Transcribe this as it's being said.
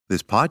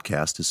This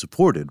podcast is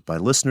supported by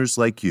listeners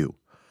like you.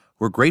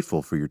 We're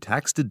grateful for your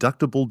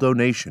tax-deductible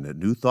donation at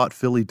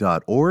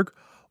newthoughtphilly.org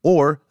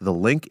or the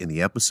link in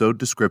the episode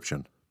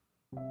description.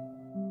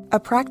 A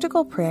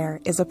practical prayer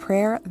is a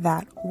prayer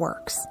that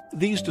works.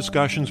 These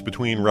discussions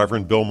between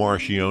Reverend Bill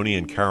Marchioni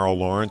and Carol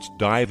Lawrence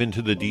dive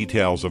into the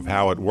details of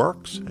how it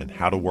works and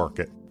how to work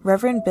it.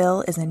 Reverend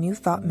Bill is a New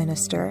Thought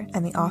minister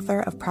and the author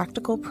of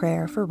Practical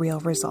Prayer for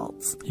Real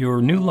Results.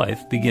 Your new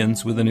life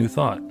begins with a new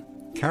thought.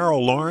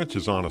 Carol Lawrence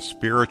is on a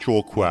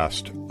spiritual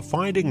quest,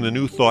 finding the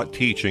New Thought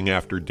teaching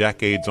after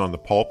decades on the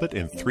pulpit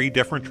in 3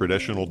 different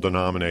traditional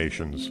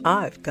denominations.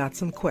 I've got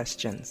some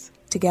questions.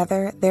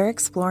 Together, they're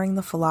exploring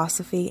the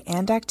philosophy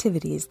and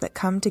activities that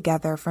come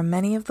together from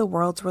many of the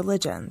world's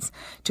religions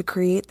to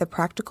create the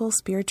practical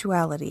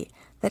spirituality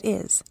that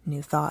is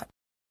New Thought.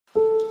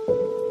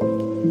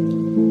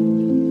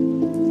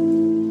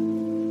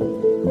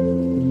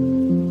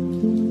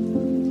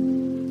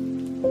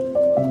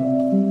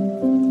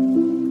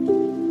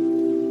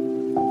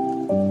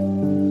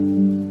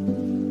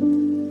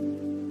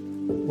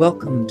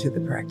 Welcome to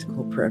the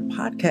Practical Prayer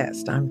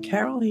Podcast. I'm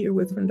Carol, here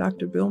with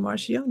Dr. Bill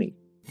Marchioni.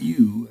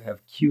 You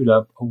have queued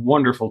up a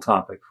wonderful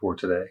topic for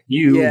today.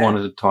 You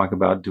wanted to talk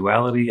about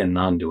duality and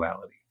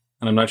non-duality.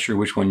 And I'm not sure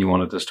which one you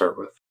wanted to start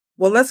with.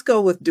 Well, let's go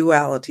with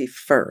duality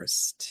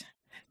first,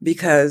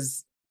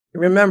 because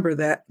remember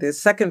that the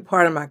second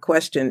part of my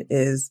question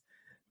is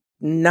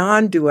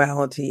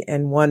non-duality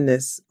and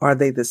oneness, are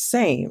they the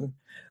same?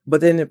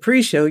 But in the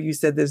pre-show, you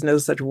said there's no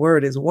such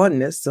word as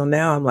oneness. So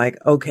now I'm like,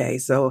 okay,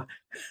 so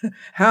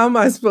how am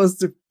I supposed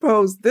to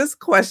pose this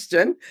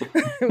question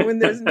when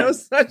there's no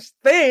such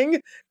thing?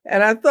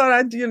 And I thought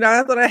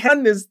I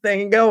had this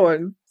thing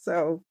going.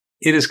 So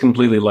it is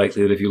completely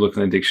likely that if you look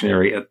in the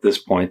dictionary at this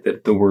point,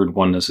 that the word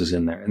oneness is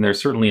in there. And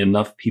there's certainly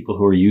enough people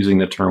who are using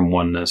the term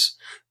oneness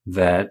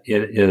that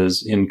it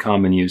is in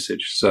common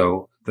usage.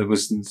 So that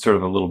was sort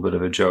of a little bit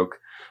of a joke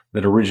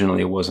that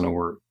originally it wasn't a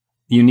word.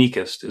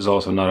 Uniquest is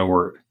also not a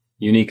word.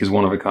 Unique is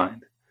one of a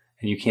kind.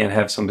 And you can't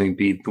have something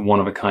be the one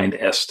of a kind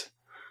est.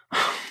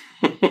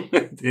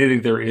 It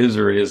either is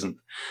or it isn't.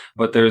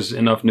 But there's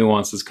enough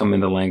nuances come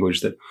into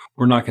language that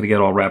we're not going to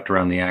get all wrapped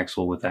around the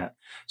axle with that.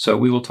 So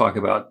we will talk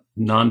about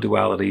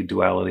non-duality,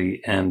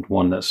 duality, and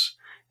oneness,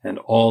 and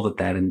all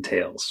that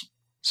entails.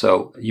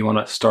 So you want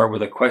to start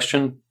with a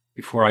question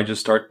before I just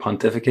start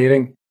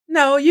pontificating?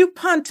 No, you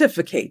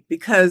pontificate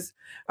because,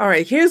 all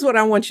right, here's what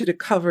I want you to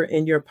cover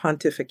in your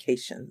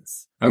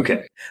pontifications.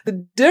 Okay.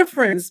 The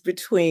difference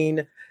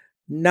between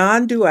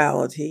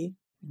non-duality,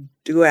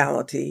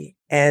 duality,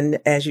 and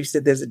as you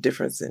said, there's a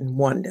difference in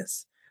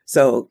oneness.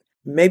 So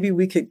maybe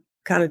we could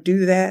kind of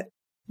do that.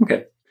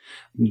 Okay.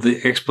 The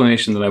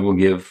explanation that I will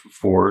give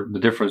for the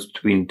difference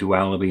between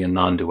duality and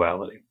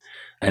non-duality,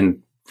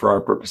 and for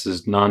our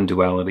purposes,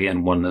 non-duality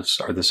and oneness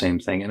are the same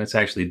thing. And it's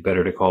actually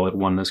better to call it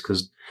oneness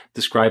because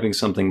describing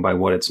something by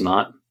what it's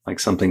not, like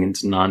something in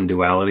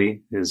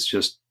non-duality, is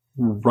just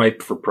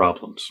ripe for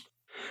problems.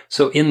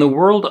 So in the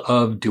world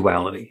of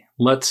duality,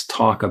 let's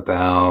talk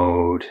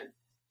about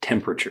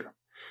temperature.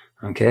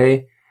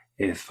 Okay?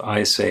 If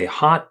I say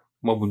hot,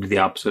 what would the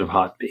opposite of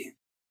hot be?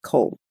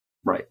 Cold.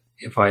 Right.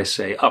 If I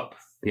say up,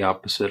 the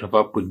opposite of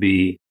up would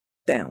be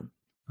down.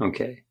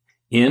 Okay.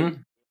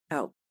 In,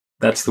 out.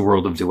 That's the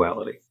world of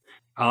duality.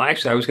 I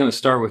was going to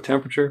start with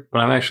temperature, but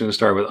I'm actually going to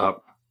start with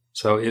up.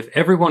 So if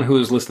everyone who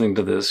is listening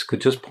to this could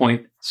just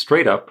point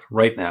straight up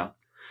right now,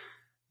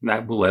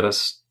 that will let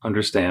us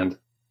understand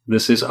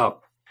this is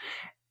up.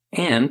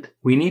 And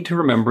we need to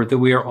remember that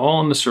we are all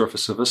on the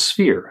surface of a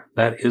sphere.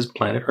 That is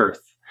planet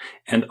Earth.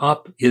 And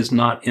up is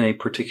not in a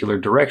particular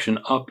direction.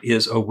 Up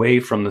is away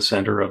from the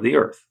center of the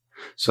Earth.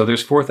 So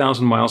there's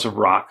 4,000 miles of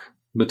rock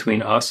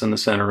between us and the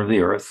center of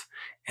the Earth.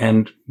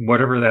 And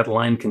whatever that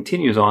line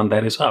continues on,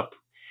 that is up.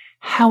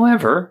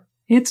 However,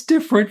 it's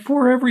different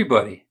for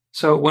everybody.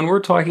 So when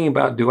we're talking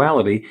about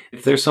duality,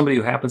 if there's somebody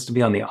who happens to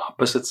be on the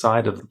opposite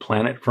side of the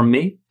planet from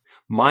me,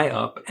 my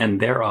up and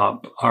their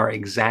up are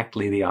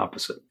exactly the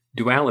opposite.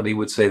 Duality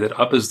would say that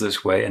up is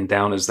this way and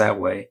down is that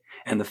way.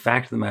 And the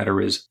fact of the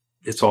matter is,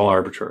 it's all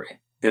arbitrary.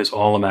 It's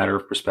all a matter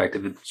of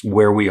perspective. It's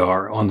where we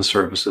are on the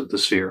surface of the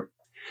sphere.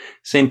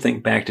 Same thing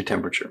back to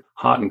temperature,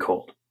 hot and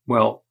cold.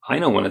 Well, I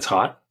know when it's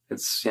hot.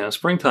 It's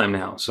springtime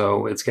now,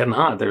 so it's getting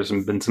hot. There's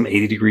been some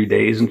 80-degree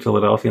days in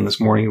Philadelphia, and this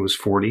morning it was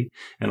 40.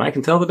 And I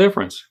can tell the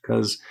difference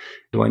because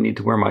do I need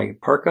to wear my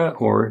parka,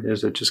 or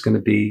is it just going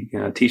to be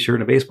a T-shirt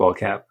and a baseball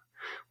cap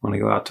when I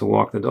go out to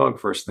walk the dog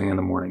first thing in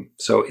the morning?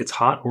 So it's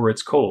hot or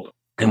it's cold.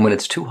 And when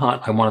it's too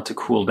hot, I want it to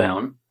cool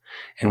down.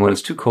 And when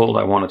it's too cold,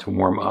 I want it to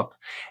warm up.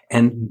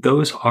 And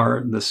those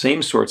are the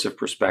same sorts of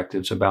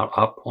perspectives about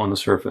up on the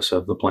surface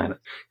of the planet.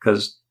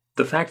 Because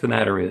the fact of the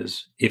matter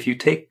is, if you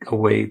take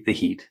away the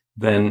heat,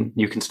 then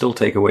you can still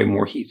take away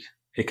more heat.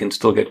 It can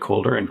still get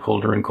colder and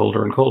colder and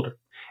colder and colder.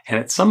 And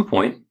at some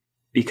point,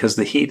 because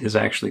the heat is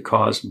actually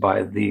caused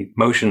by the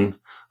motion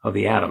of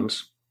the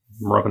atoms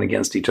rubbing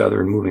against each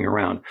other and moving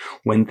around,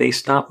 when they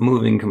stop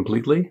moving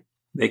completely,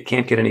 they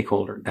can't get any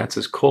colder. That's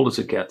as cold as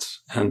it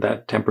gets. And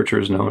that temperature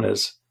is known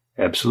as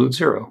absolute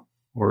zero.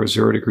 or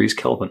 0 degrees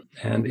Kelvin.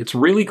 And it's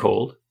really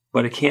cold,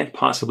 but it can't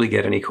possibly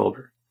get any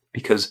colder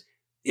because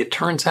it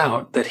turns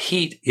out that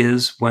heat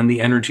is when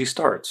the energy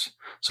starts.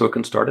 So it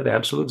can start at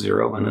absolute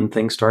zero, and then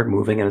things start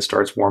moving, and it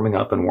starts warming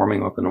up and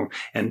warming up,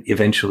 and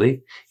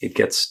eventually it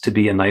gets to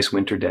be a nice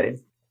winter day.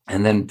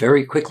 And then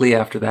very quickly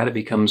after that, it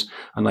becomes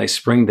a nice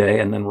spring day.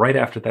 And then right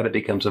after that, it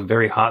becomes a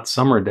very hot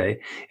summer day.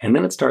 And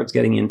then it starts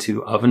getting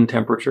into oven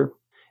temperature.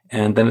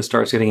 And then it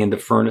starts getting into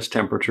furnace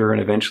temperature.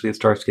 And eventually it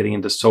starts getting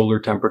into solar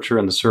temperature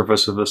and the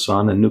surface of the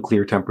sun and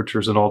nuclear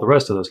temperatures and all the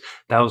rest of those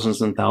thousands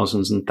and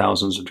thousands and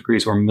thousands of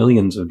degrees or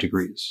millions of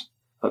degrees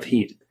of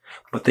heat.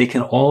 But they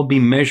can all be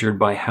measured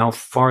by how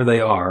far they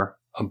are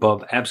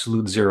above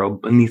absolute zero,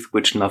 beneath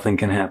which nothing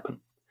can happen.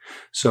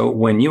 So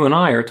when you and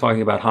I are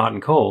talking about hot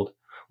and cold,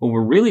 what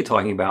we're really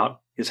talking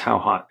about is how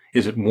hot.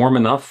 Is it warm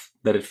enough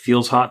that it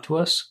feels hot to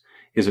us?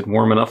 Is it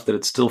warm enough that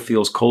it still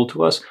feels cold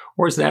to us?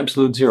 Or is it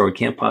absolute zero? It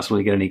can't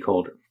possibly get any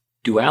colder.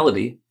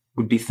 Duality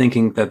would be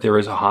thinking that there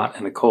is a hot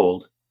and a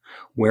cold,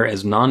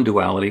 whereas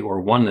non-duality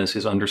or oneness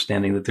is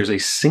understanding that there's a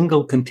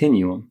single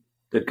continuum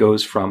that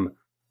goes from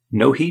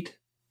no heat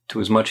to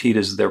as much heat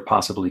as there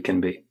possibly can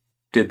be.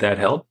 Did that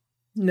help?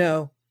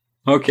 No.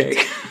 Okay.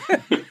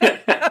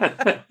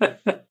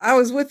 I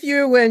was with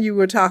you when you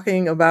were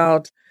talking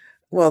about,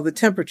 well, the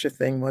temperature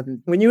thing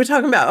wasn't. When you were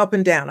talking about up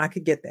and down, I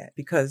could get that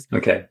because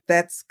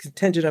that's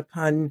contingent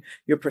upon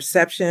your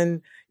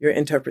perception, your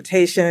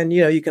interpretation.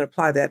 You know, you can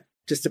apply that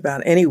just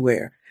about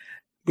anywhere.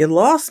 You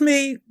lost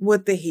me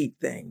with the heat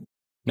thing.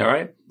 All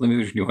right.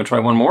 You want to try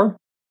one more?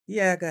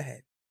 Yeah, go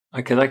ahead.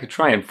 I could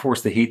try and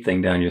force the heat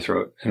thing down your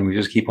throat, and we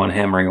just keep on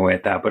hammering away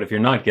at that. But if you're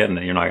not getting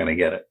it, you're not going to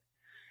get it.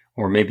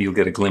 Or maybe you'll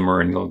get a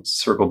glimmer and you'll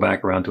circle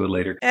back around to it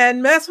later.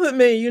 And mess with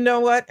me, you know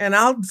what? And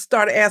I'll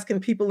start asking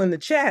people in the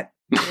chat.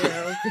 You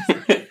know?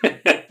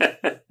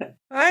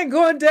 I ain't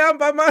going down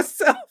by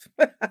myself.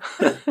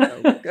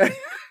 Okay.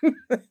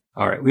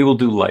 All right, we will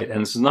do light.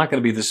 And this is not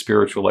going to be the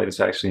spiritual light. It's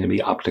actually going to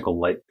be optical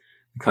light,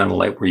 the kind of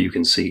light where you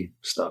can see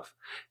stuff.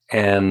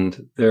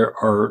 And there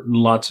are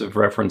lots of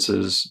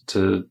references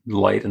to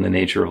light and the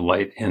nature of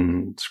light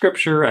in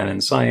scripture and in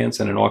science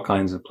and in all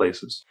kinds of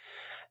places.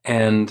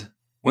 And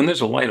when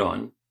there's a light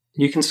on,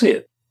 you can see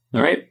it,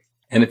 all right?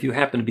 And if you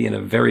happen to be in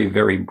a very,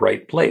 very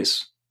bright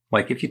place,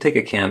 like if you take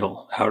a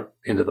candle out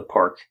into the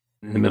park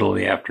in the middle of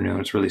the afternoon,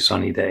 it's a really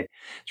sunny day,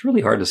 it's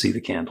really hard to see the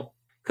candle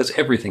because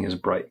everything is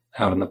bright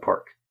out in the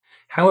park.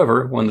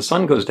 However, when the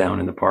sun goes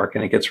down in the park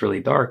and it gets really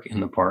dark in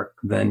the park,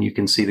 then you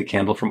can see the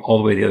candle from all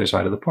the way to the other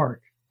side of the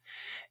park.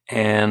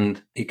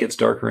 And it gets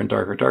darker and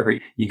darker and darker.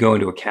 You go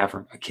into a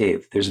cavern, a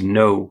cave. There's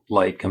no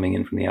light coming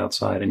in from the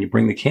outside. And you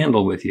bring the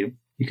candle with you,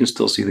 you can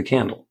still see the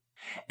candle.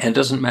 And it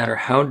doesn't matter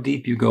how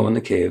deep you go in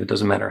the cave. It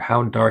doesn't matter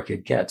how dark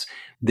it gets.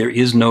 There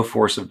is no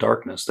force of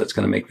darkness that's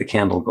going to make the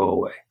candle go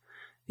away.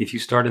 If you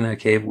start in that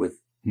cave with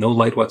no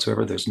light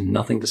whatsoever, there's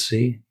nothing to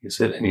see. You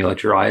sit and you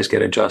let your eyes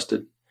get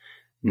adjusted.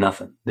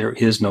 Nothing. There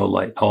is no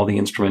light. All the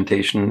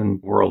instrumentation in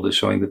the world is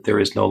showing that there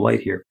is no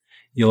light here.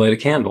 You light a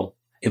candle,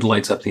 it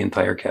lights up the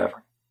entire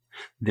cavern.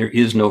 There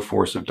is no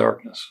force of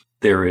darkness.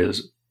 There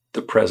is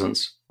the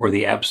presence or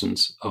the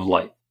absence of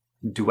light.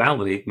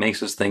 Duality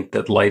makes us think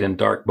that light and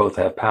dark both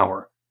have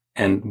power.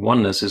 And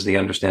oneness is the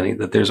understanding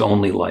that there's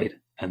only light.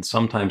 And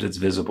sometimes it's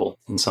visible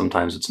and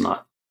sometimes it's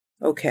not.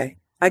 Okay,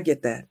 I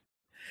get that.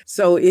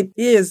 So it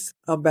is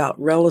about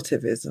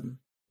relativism,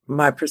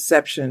 my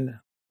perception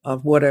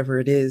of whatever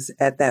it is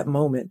at that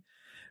moment,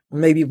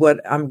 maybe what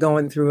I'm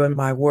going through in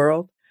my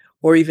world,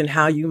 or even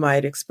how you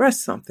might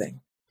express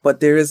something. But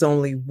there is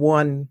only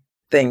one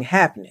thing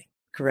happening,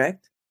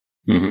 correct?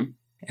 Mm-hmm.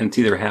 And it's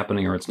either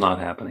happening or it's not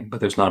happening, but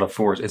there's not a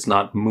force. It's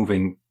not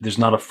moving. There's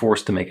not a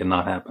force to make it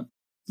not happen.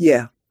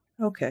 Yeah.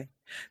 Okay.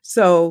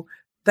 So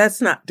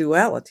that's not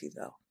duality,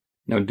 though.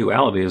 No,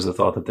 duality is the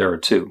thought that there are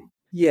two.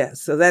 Yeah.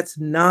 So that's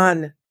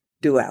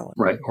non-duality.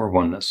 Right. Or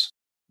oneness.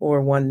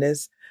 Or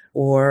oneness.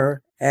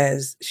 Or,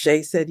 as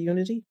Shay said,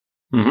 unity.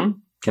 Mm-hmm.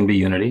 Can be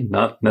unity,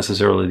 not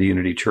necessarily the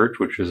Unity Church,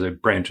 which is a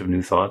branch of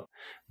New Thought,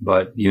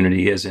 but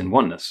unity is in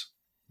oneness.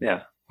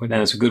 Yeah. And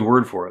it's a good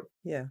word for it.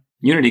 Yeah.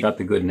 Unity got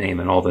the good name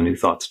and all the New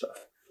Thought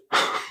stuff.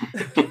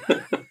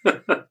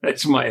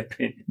 That's my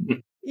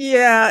opinion.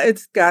 Yeah,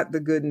 it's got the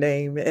good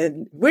name.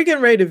 And we're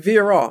getting ready to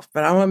veer off,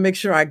 but I want to make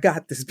sure I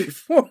got this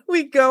before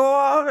we go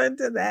off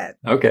into that.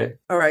 Okay.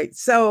 All right.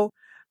 So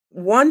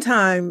one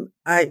time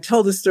I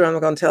told this story. I'm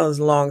not going to tell this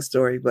long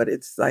story, but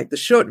it's like the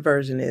short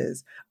version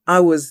is I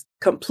was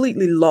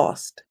completely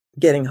lost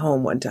getting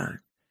home one time.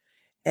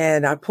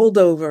 And I pulled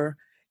over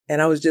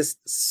and I was just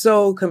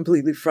so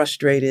completely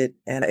frustrated.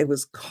 And it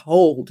was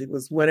cold. It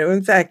was winter.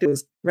 In fact, it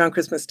was around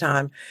Christmas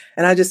time.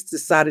 And I just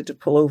decided to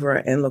pull over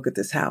and look at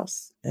this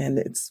house and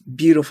its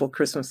beautiful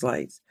Christmas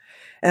lights.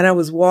 And I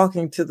was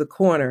walking to the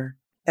corner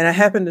and I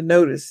happened to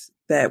notice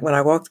that when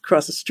I walked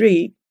across the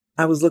street,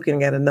 I was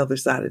looking at another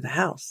side of the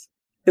house.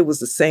 It was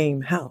the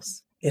same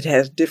house. It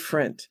has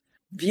different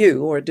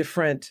view or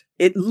different,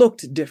 it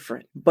looked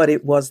different, but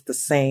it was the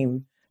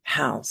same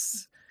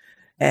house.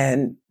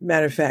 And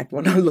matter of fact,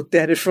 when I looked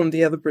at it from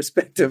the other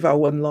perspective, I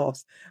wasn't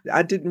lost.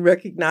 I didn't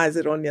recognize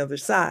it on the other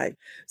side.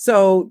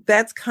 So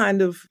that's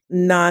kind of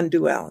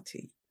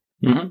non-duality.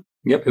 Mm-hmm.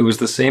 Yep, it was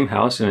the same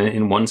house. And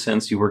in one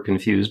sense, you were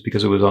confused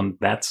because it was on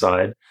that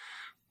side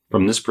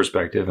from this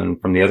perspective,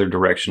 and from the other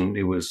direction,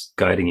 it was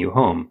guiding you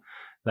home.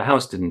 The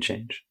house didn't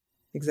change.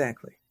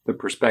 Exactly. The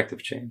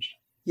perspective changed.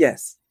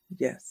 Yes.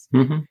 Yes.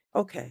 Mm-hmm.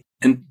 Okay.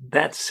 And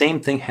that same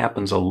thing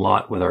happens a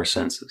lot with our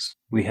senses.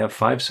 We have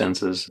 5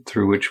 senses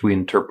through which we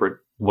interpret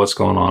what's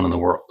going on in the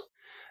world.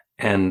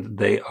 And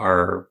they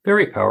are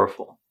very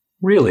powerful,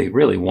 really,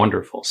 really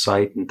wonderful.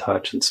 Sight and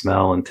touch and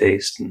smell and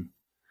taste and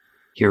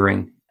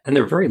hearing. And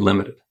they're very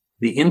limited.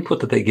 The input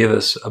that they give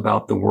us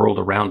about the world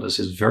around us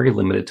is very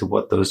limited to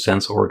what those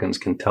sense organs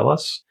can tell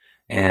us.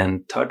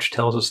 And touch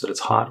tells us that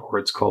it's hot or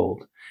it's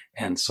cold.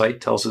 And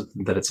sight tells us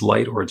that it's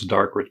light or it's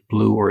dark or it's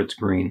blue or it's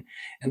green.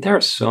 And there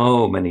are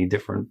so many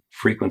different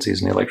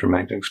frequencies in the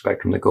electromagnetic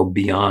spectrum that go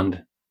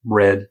beyond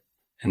red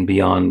and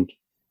beyond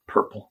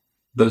purple.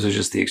 Those are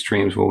just the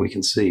extremes of what we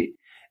can see.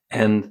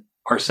 And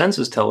our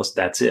senses tell us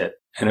that's it.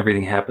 And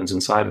everything happens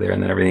inside of there.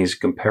 And then everything is a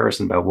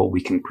comparison about what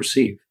we can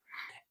perceive.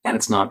 And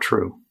it's not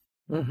true.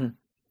 Mm-hmm.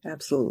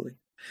 Absolutely.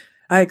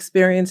 I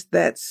experienced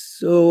that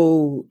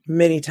so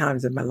many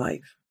times in my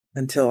life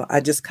until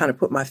I just kind of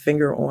put my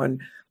finger on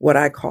what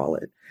I call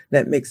it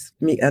that makes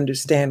me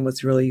understand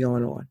what's really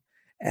going on.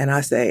 And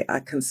I say,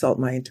 I consult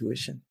my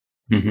intuition.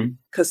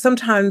 Because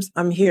sometimes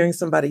I'm hearing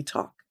somebody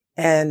talk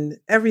and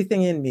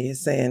everything in me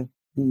is saying,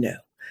 no,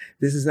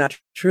 this is not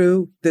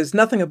true. There's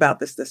nothing about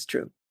this that's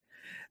true.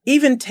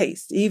 Even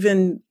taste,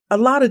 even a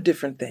lot of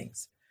different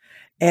things.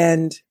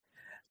 And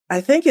I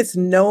think it's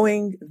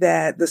knowing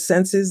that the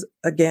senses,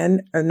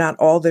 again, are not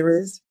all there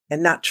is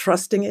and not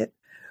trusting it,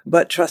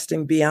 but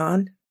trusting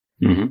beyond.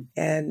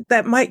 And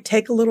that might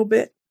take a little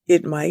bit.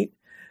 It might.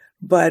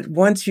 But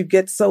once you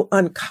get so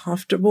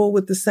uncomfortable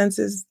with the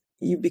senses,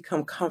 you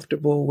become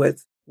comfortable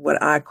with what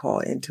I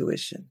call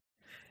intuition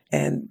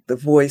and the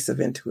voice of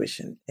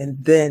intuition. And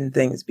then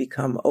things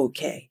become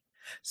okay.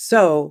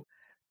 So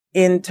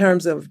in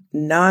terms of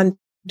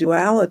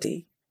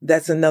non-duality,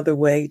 that's another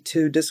way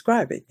to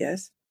describe it.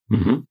 Yes.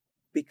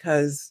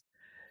 Because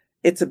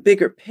it's a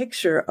bigger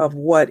picture of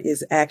what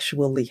is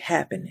actually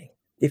happening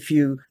if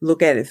you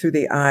look at it through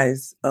the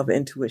eyes of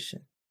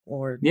intuition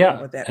or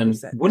that and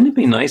wouldn't it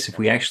be nice if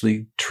we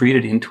actually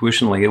treated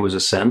intuition like it was a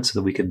sense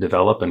that we could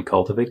develop and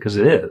cultivate? Because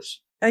it is.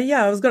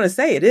 I was going to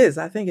say it is.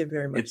 I think it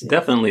very much It's is.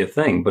 definitely a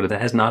thing, but it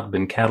has not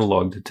been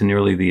cataloged to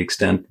nearly the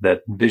extent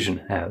that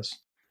vision has.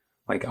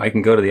 Like, I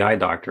can go to the eye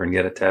doctor and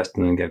get a test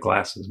and then get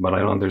glasses, but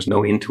there's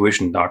no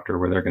intuition doctor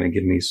where they're going to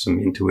give me some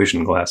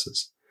intuition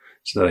glasses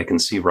so that I can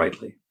see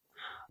rightly.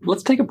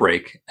 Let's take a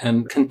break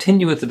and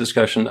continue with the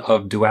discussion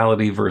of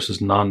duality versus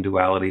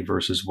non-duality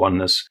versus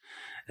oneness.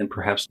 And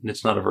perhaps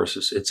it's not a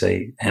versus, it's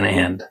an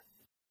and.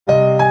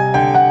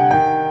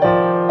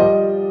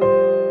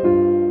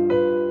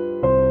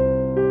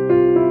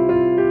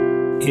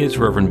 It's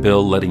Reverend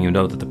Bill letting you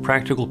know that the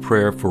Practical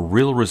Prayer for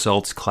Real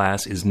Results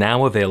class is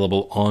now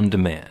available on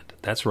demand.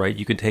 That's right,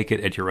 you can take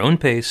it at your own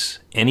pace,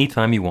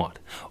 anytime you want.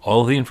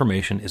 All of the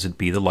information is at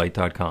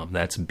bethelight.com.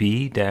 That's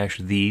b-the-light.com.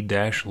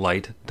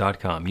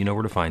 You know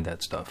where to find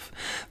that stuff.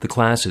 The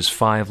class is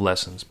 5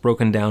 lessons,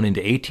 broken down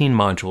into 18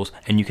 modules,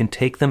 and you can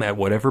take them at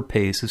whatever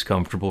pace is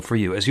comfortable for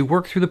you. As you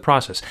work through the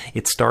process,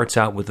 it starts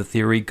out with the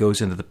theory, goes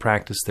into the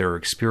practice, there are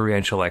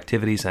experiential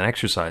activities and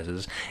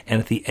exercises,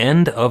 and at the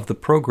end of the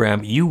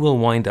program, you will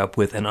wind up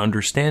with an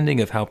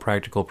understanding of how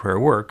practical prayer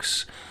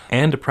works,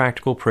 and a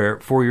practical prayer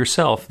for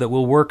yourself that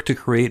will work to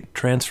create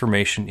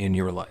transformation in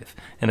your life.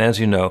 And as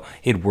you know,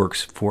 it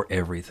works for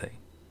everything.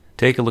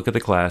 Take a look at the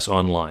class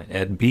online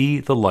at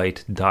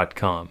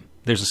bethelight.com.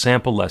 There's a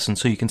sample lesson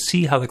so you can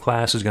see how the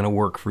class is going to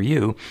work for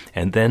you,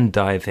 and then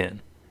dive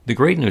in. The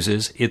great news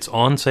is it's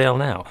on sale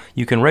now.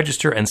 You can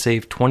register and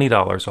save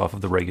 $20 off of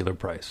the regular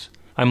price.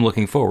 I'm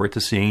looking forward to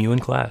seeing you in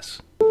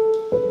class.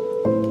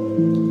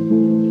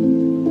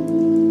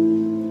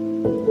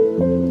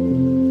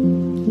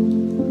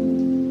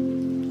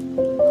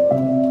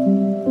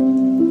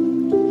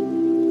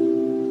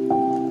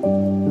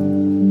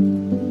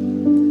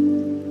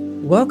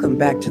 Welcome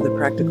back to the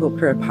Practical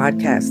Prayer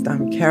Podcast.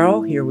 I'm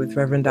Carol, here with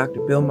Reverend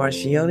Dr. Bill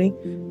Marchioni,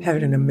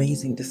 having an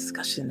amazing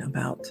discussion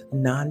about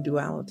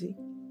non-duality.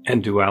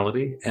 And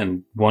duality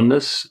and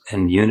oneness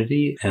and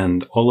unity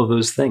and all of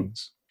those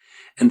things.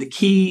 And the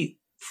key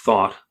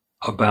thought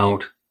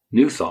about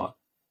New Thought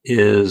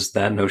is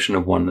that notion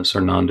of oneness or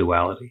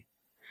non-duality.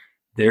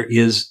 There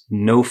is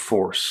no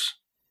force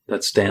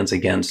that stands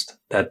against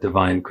that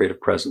divine creative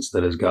presence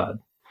that is God.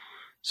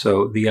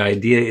 So the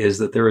idea is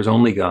that there is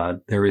only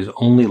God, there is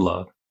only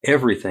love.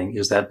 Everything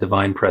is that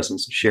divine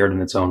presence shared in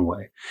its own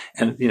way.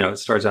 And, it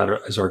starts out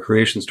as our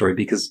creation story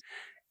because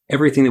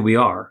everything that we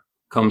are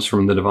comes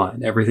from the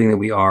divine. Everything that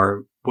we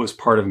are was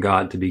part of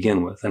God to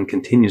begin with and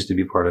continues to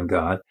be part of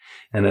God.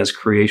 And as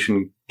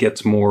creation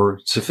gets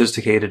more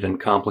sophisticated and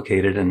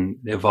complicated and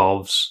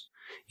evolves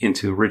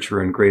into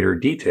richer and greater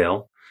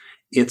detail,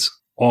 it's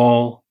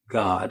all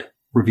God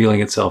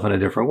revealing itself in a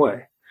different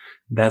way.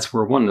 That's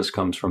where oneness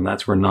comes from.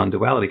 That's where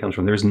non-duality comes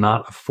from. There's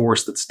not a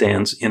force that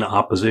stands in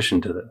opposition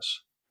to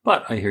this.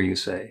 But I hear you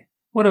say,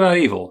 what about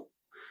evil?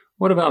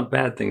 What about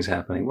bad things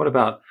happening? What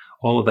about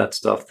all of that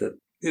stuff that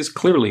is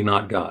clearly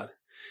not God?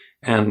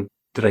 And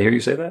did I hear you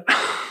say that?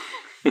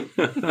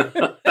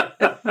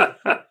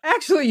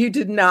 Actually, you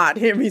did not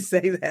hear me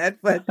say that,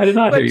 but I did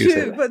not hear you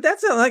say that. But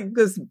that's not like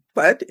this.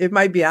 But it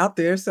might be out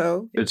there.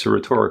 So it's a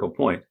rhetorical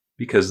point,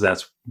 because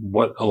that's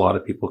what a lot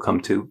of people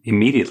come to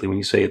immediately when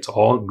you say it's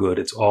all good,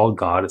 it's all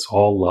God, it's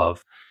all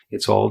love,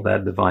 it's all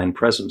that divine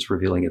presence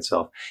revealing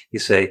itself. You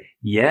say,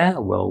 yeah,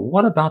 well,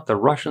 what about the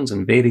Russians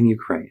invading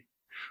Ukraine?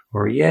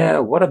 Or yeah,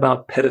 what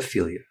about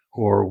pedophilia?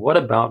 Or what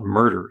about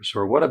murders?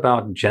 Or what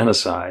about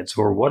genocides?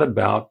 Or what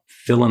about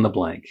fill in the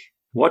blank?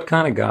 What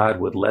kind of God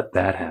would let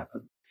that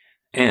happen?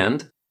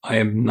 And I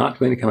am not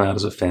going to come out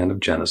as a fan of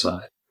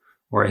genocide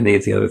or any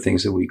of the other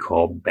things that we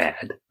call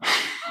bad,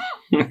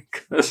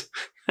 because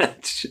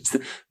that's just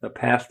the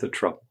path to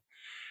trouble.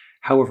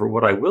 However,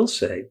 what I will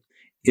say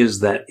is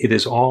that it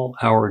is all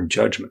our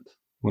judgment.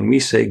 When we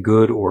say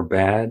good or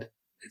bad,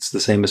 it's the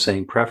same as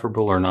saying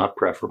preferable or not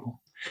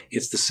preferable.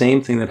 It's the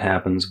same thing that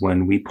happens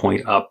when we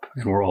point up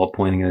and we're all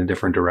pointing in a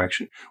different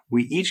direction.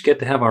 We each get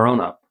to have our own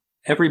up.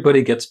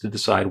 Everybody gets to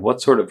decide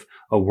what sort of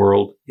a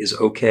world is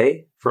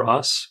okay for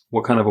us,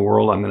 what kind of a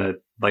world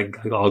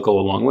I'll go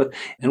along with,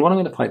 and what I'm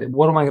going to fight.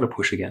 What am I going to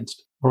push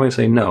against? What am I going to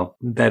say? No,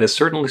 that is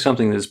certainly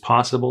something that is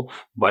possible,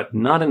 but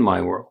not in my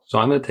world. So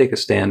I'm going to take a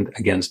stand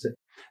against it.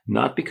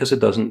 Not because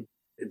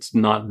it's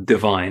not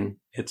divine,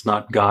 it's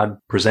not God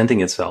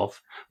presenting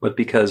itself, but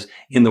because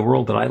in the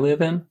world that I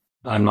live in,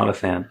 I'm not a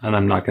fan, and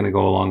I'm not going to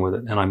go along with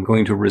it, and I'm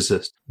going to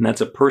resist. And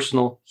that's a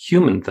personal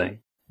human thing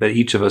that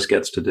each of us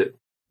gets to do.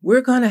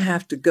 We're going to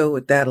have to go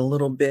with that a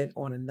little bit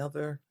on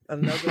another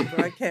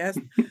broadcast,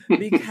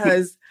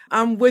 because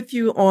I'm with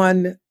you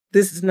on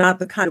this is not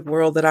the kind of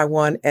world that I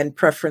want, and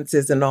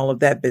preferences and all of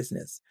that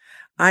business.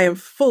 I am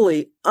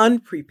fully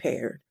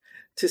unprepared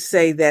to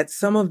say that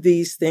some of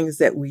these things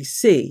that we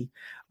see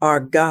are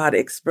God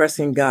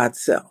expressing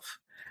God's self.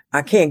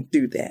 I can't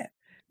do that.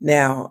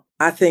 Now,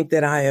 I think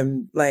that I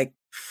am like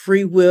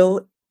free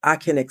will. I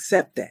can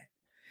accept that.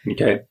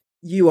 Okay.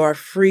 You are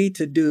free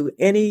to do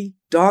any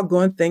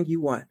doggone thing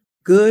you want.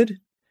 Good.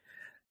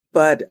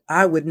 But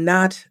I would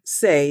not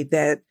say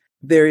that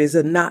there is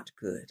a not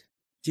good.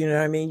 Do you know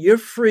what I mean? You're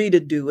free to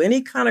do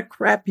any kind of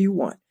crap you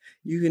want.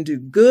 You can do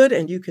good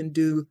and you can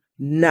do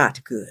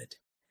not good.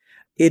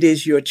 It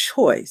is your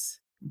choice.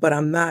 But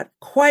I'm not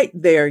quite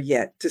there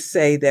yet to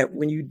say that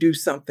when you do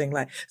something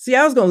like, see,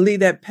 I was going to leave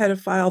that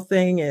pedophile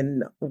thing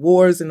and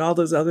wars and all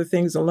those other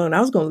things alone.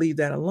 I was going to leave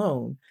that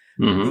alone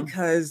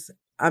because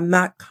I'm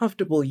not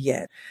comfortable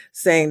yet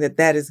saying that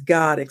that is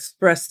God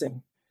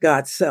expressing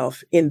God's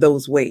self in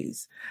those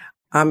ways.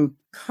 I'm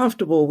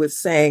comfortable with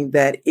saying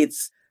that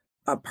it's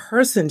a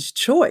person's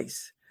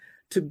choice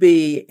to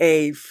be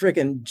a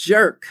friggin'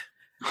 jerk,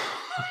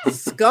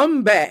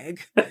 scumbag,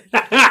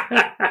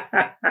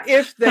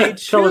 if they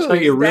choose. Tell us how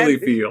you really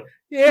feel.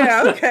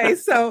 Yeah, okay.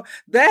 So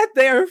that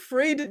they're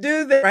free to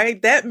do that,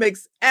 right? That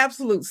makes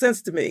absolute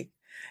sense to me.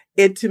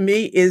 It, to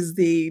me, is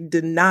the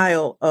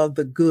denial of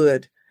the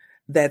good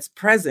that's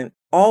present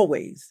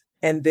always,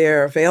 and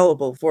they're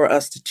available for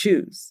us to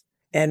choose.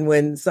 And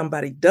when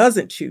somebody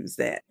doesn't choose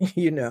that,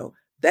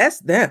 that's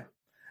them.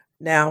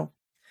 Now,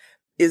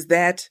 is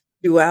that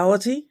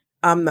duality?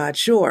 I'm not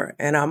sure,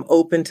 and I'm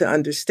open to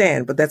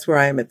understand, but that's where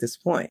I am at this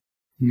point.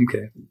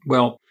 Okay.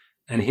 Well,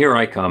 and here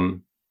I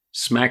come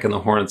smacking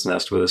the hornet's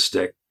nest with a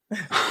stick.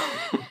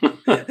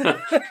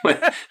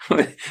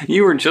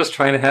 You were just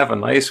trying to have a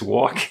nice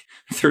walk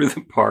through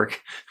the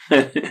park,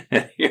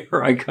 and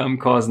here I come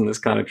causing this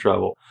kind of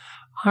trouble.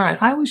 All right,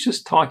 I was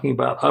just talking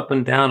about up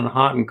and down and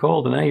hot and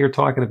cold, and now you're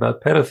talking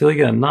about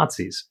pedophilia and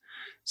Nazis.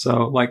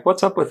 So,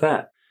 what's up with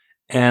that?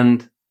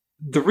 And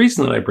the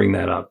reason that I bring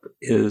that up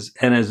is,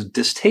 and as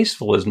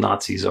distasteful as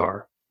Nazis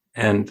are,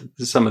 and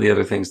some of the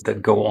other things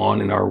that go on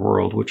in our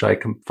world, which I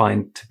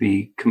find to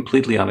be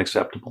completely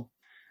unacceptable,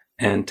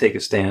 and take a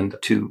stand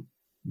to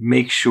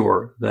make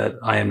sure that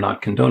I am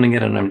not condoning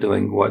it and I'm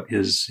doing what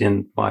is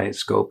in my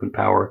scope and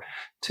power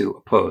to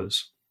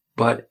oppose.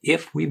 But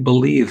if we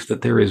believe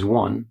that there is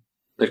one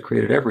that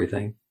created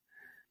everything,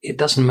 it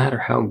doesn't matter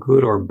how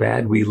good or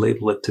bad we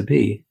label it to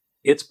be.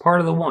 It's part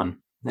of the one.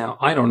 Now,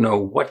 I don't know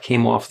what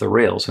came off the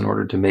rails in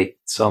order to make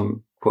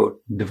some, quote,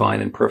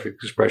 divine and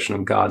perfect expression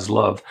of God's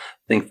love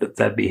think that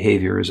that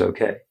behavior is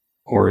okay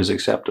or is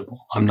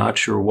acceptable. I'm not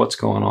sure what's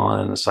going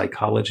on in the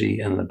psychology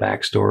and the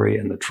backstory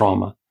and the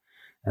trauma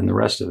and the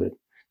rest of it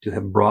to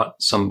have brought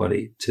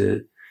somebody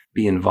to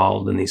be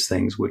involved in these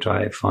things, which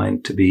I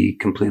find to be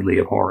completely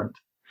abhorrent.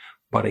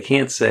 But I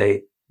can't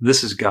say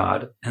this is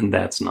God and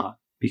that's not.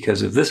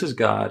 Because if this is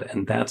God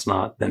and that's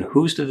not, then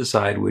who's to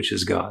decide which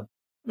is God?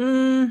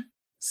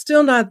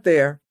 Still not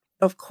there.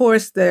 Of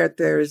course,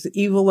 there's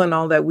evil and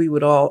all that. We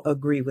would all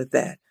agree with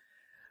that.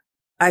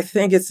 I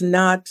think it's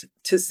not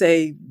to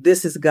say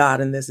this is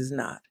God and this is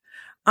not.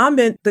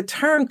 The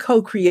term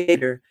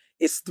co-creator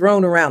is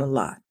thrown around a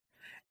lot.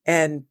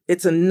 And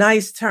it's a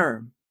nice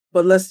term.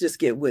 but let's just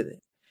get with it.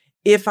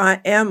 If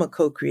I am a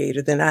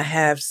co-creator, then I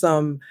have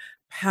some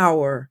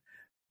power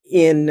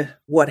in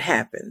what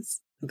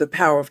happens, the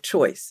power of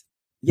choice.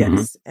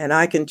 Yes. And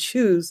I can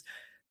choose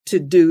to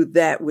do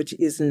that which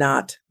is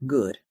not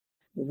good.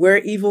 Where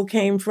evil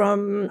came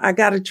from, I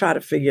got to try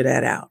to figure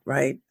that out,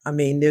 right? I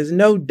mean, there's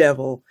no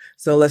devil,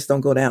 so let's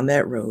don't go down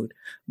that road.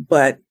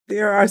 But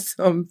there are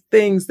some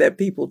things that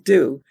people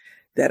do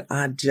that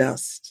I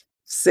just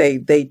say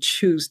they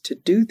choose to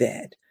do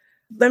that.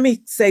 Let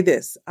me say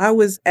this. I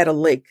was at a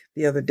lake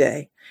the other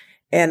day,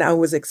 and I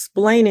was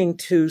explaining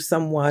to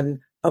someone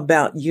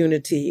about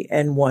unity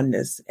and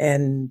oneness,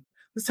 and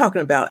was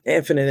talking about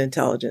infinite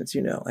intelligence,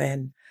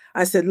 and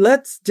I said,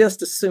 let's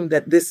just assume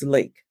that this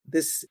lake,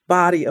 this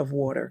body of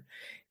water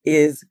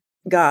is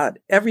God.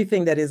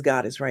 Everything that is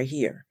God is right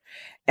here.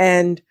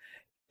 And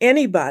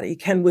anybody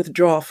can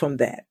withdraw from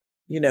that.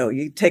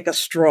 You take a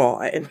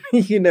straw and,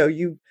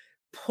 you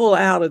pull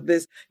out of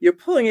this, you're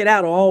pulling it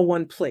out all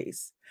one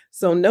place.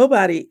 So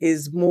nobody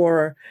is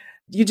more,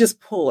 you just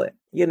pull it,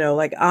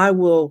 like I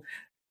will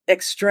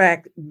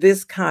extract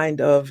this kind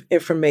of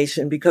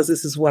information because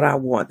this is what I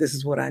want. This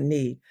is what I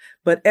need.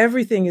 But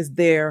everything is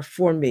there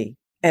for me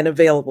and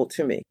available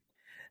to me.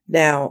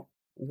 Now,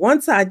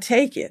 once I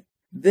take it,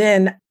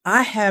 then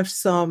I have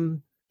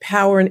some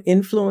power and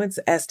influence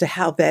as to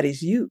how that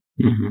is used.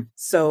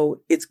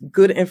 So it's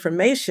good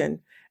information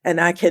and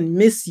I can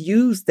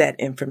misuse that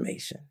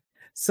information.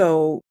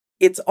 So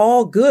it's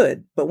all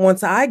good. But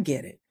once I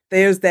get it,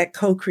 there's that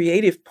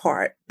co-creative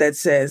part that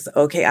says,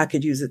 okay, I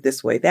could use it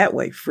this way, that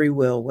way, free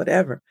will,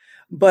 whatever.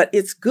 But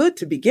it's good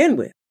to begin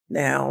with.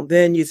 Now,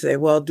 then you say,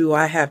 well, do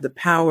I have the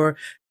power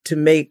to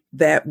make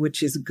that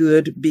which is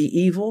good be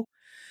evil?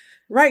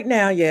 Right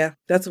now, yeah,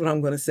 that's what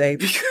I'm going to say,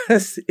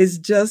 because it's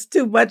just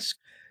too much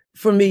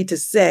for me to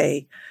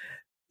say,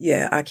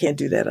 yeah, I can't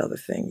do that other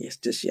thing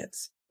just yet.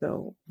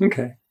 So,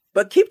 okay.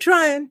 But keep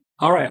trying.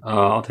 All right.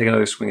 I'll take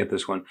another swing at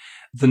this one.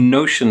 The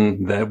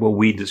notion that what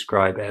we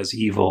describe as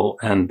evil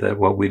and that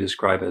what we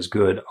describe as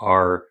good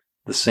are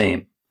the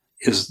same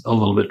is a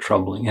little bit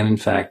troubling. And in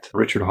fact,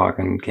 Richard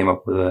Hawkins came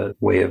up with a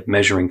way of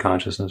measuring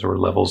consciousness or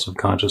levels of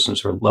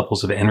consciousness or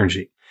levels of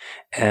energy.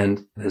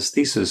 And his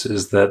thesis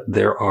is that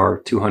there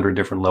are 200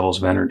 different levels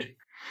of energy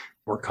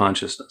or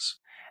consciousness.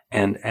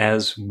 And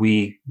as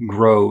we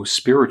grow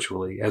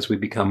spiritually, as we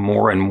become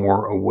more and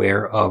more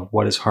aware of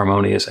what is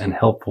harmonious and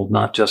helpful,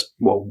 not just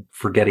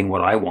for getting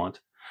what I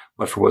want,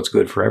 but for what's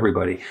good for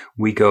everybody,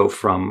 we go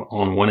from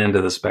on one end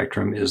of the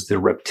spectrum is the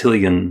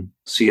reptilian,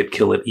 see it,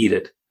 kill it, eat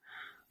it,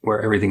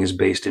 where everything is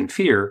based in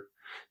fear,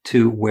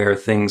 to where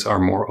things are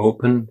more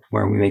open,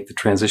 where we make the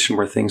transition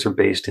where things are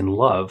based in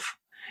love.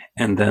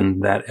 And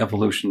then that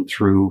evolution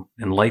through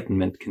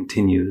enlightenment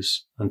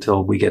continues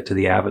until we get to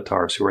the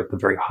avatars who are at the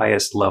very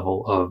highest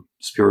level of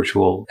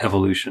spiritual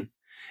evolution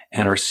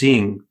and are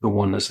seeing the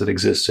oneness that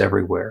exists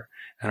everywhere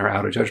and are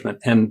out of judgment.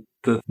 And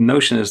the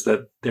notion is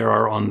that there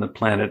are on the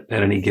planet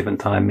at any given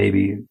time,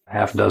 maybe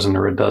half a dozen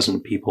or a dozen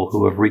people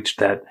who have reached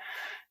that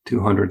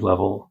 200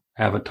 level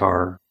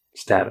avatar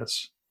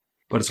status,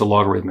 but it's a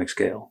logarithmic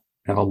scale.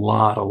 You have a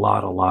lot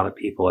of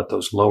people at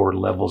those lower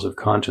levels of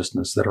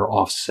consciousness that are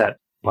offset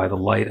by the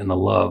light and the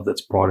love that's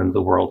brought into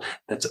the world,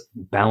 that's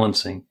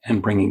balancing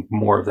and bringing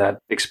more of that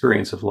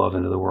experience of love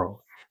into the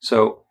world.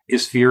 So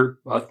is fear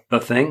a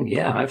thing?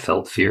 Yeah, I've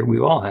felt fear. We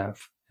all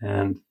have.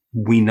 And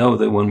we know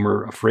that when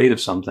we're afraid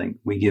of something,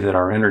 we give it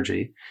our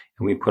energy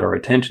and we put our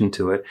attention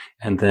to it,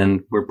 and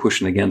then we're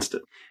pushing against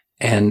it.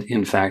 And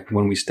in fact,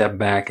 when we step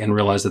back and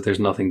realize that there's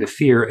nothing to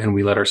fear and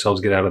we let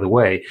ourselves get out of the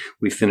way,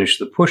 we finish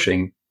the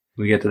pushing.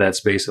 We get to that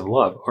space of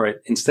love. All right,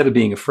 instead of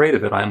being afraid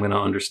of it, I'm going to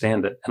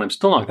understand it. And I'm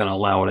still not going to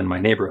allow it in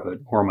my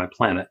neighborhood or my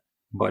planet.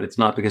 But it's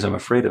not because I'm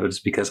afraid of it. It's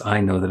because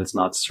I know that it's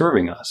not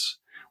serving us.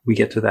 We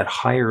get to that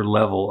higher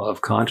level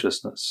of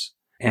consciousness.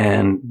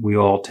 And we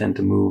all tend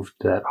to move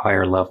to that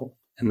higher level.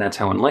 And that's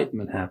how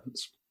enlightenment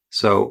happens.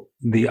 So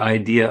the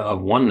idea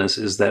of oneness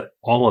is that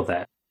all of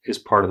that is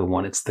part of the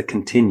one. It's the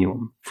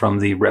continuum from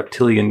the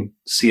reptilian,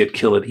 see it,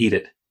 kill it, eat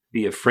it,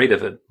 be afraid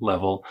of it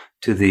level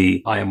to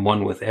the I am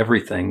one with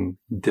everything,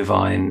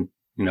 divine,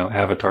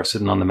 avatar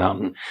sitting on the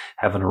mountain,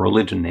 having a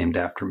religion named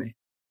after me.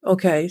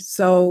 Okay.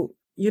 So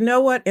you know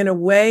what? In a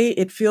way,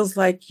 it feels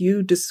like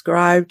you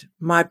described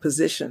my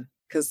position,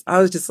 because I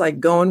was just like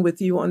going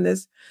with you on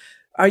this.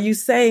 Are you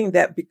saying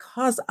that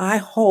because I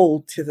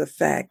hold to the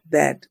fact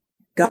that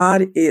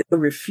God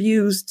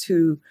refused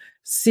to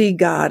see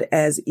God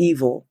as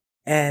evil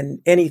and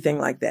anything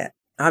like that,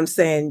 I'm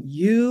saying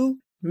you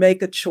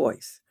make a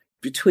choice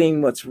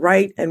between what's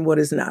right and what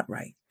is not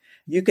right.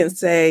 You can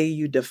say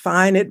you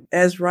define it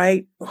as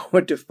right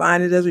or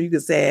define it as, you can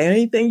say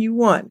anything you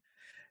want.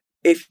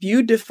 If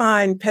you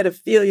define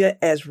pedophilia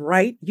as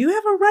right, you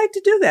have a right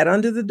to do that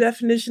under the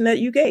definition that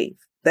you gave.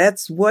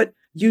 That's what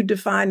you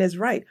define as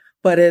right,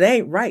 but it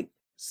ain't right.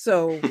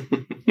 So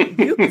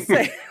you can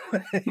say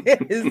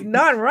it is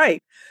not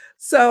right.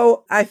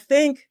 So I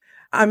think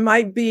I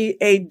might be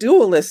a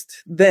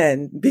dualist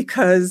then,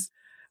 because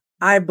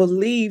I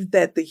believe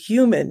that the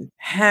human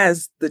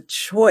has the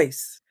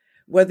choice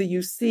whether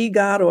you see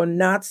God or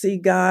not see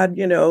God,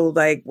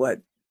 like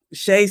what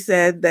Shay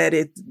said, that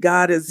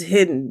God is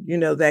hidden,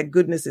 that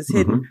goodness is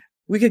hidden.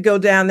 We could go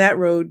down that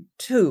road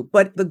too,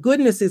 but the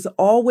goodness is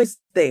always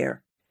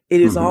there.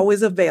 It is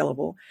always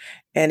available,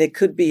 and it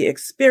could be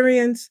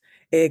experience.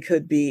 It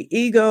could be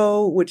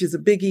ego, which is a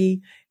biggie.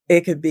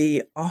 It could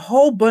be a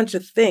whole bunch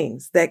of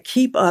things that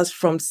keep us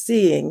from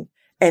seeing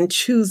and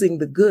choosing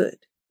the good.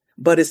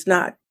 But it's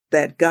not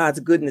that God's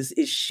goodness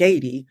is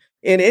shady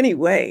in any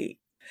way,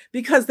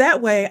 because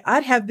that way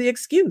I'd have the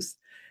excuse.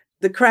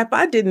 The crap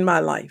I did in my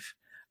life,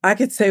 I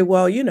could say,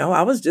 well,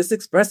 I was just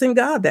expressing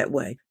God that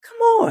way. Come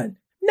on.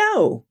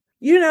 No,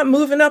 you're not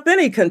moving up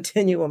any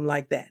continuum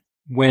like that.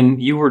 When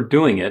you were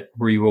doing it,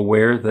 were you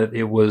aware that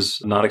it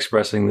was not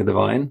expressing the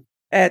divine?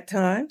 At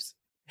times.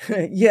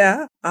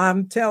 Yeah,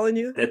 I'm telling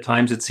you. At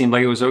times it seemed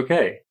like it was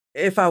okay.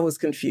 If I was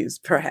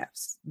confused,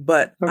 perhaps.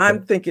 But okay.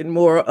 I'm thinking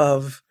more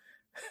of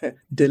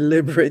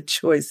deliberate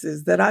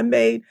choices that I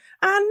made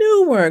I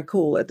knew weren't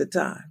cool at the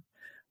time.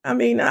 I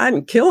mean, I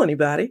didn't kill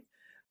anybody,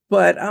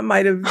 but I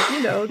might have,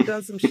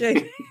 done some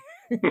shady,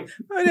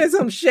 I did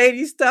some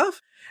shady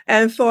stuff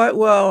and thought,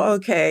 well,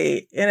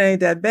 okay, it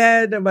ain't that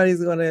bad.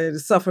 Nobody's going to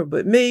suffer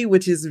but me,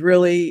 which is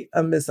really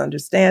a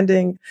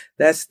misunderstanding.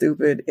 That's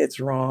stupid. It's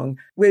wrong.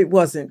 It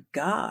wasn't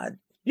God.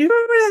 You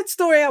remember that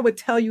story I would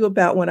tell you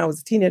about when I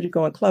was a teenager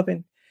going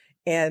clubbing?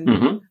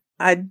 And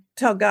I'd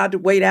tell God to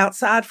wait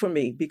outside for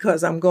me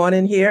because I'm going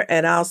in here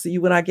and I'll see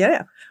you when I get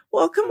out.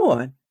 Well, come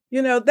on.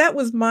 That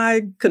was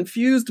my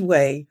confused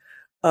way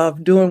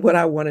of doing what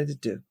I wanted to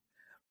do.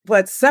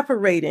 But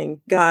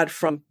separating God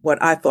from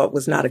what I thought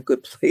was not a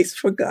good place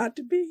for God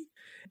to be,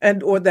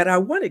 or that I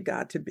wanted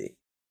God to be.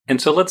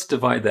 And so let's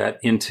divide that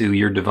into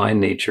your divine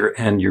nature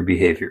and your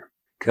behavior,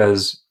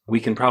 because we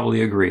can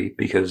probably agree,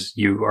 because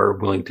you are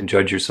willing to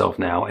judge yourself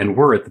now and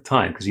were at the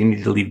time, because you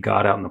needed to leave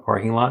God out in the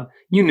parking lot.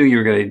 You knew you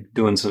were going to be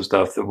doing some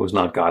stuff that was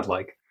not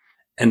godlike.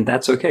 And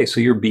that's okay. So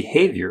your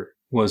behavior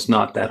was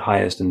not that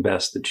highest and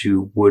best that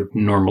you would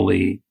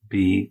normally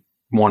be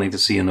wanting to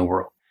see in the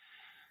world.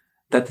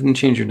 That didn't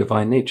change your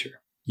divine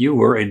nature. You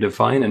were a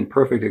divine and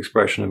perfect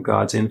expression of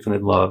God's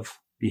infinite love,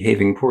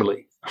 behaving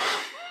poorly.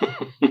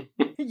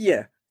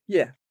 Yeah.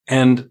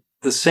 And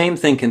the same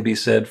thing can be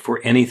said for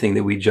anything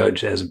that we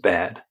judge as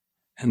bad.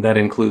 And that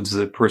includes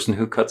the person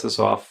who cuts us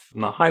off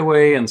on the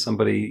highway and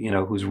somebody,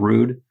 who's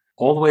rude,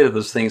 all the way to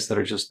those things that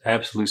are just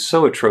absolutely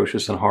so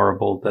atrocious and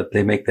horrible that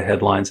they make the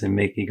headlines and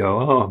make you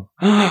go,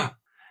 oh.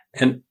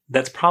 And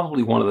that's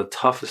probably one of the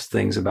toughest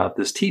things about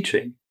this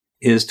teaching,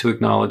 is to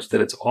acknowledge that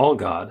it's all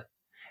God.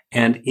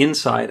 And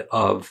inside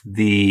of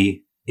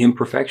the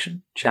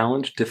imperfection,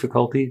 challenge,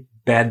 difficulty,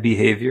 bad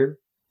behavior,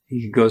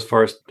 he could go as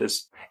far as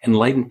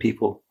enlightened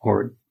people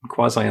or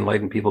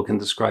quasi-enlightened people can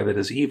describe it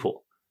as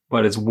evil.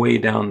 But it's way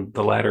down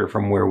the ladder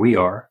from where we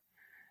are.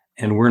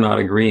 And we're not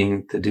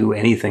agreeing to do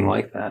anything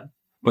like that.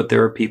 But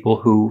there are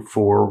people who,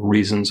 for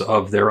reasons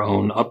of their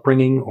own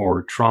upbringing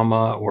or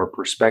trauma or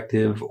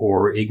perspective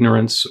or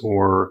ignorance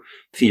or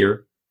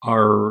fear,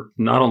 are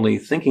not only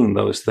thinking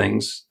those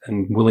things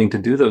and willing to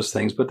do those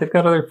things, but they've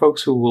got other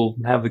folks who will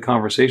have the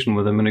conversation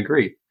with them and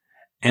agree.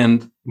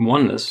 And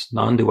oneness,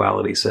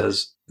 non-duality,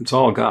 says it's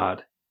all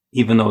God,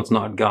 even though it's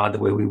not God the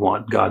way we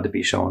want God to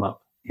be showing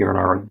up here in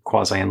our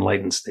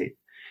quasi-enlightened state.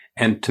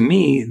 And to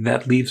me,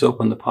 that leaves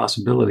open the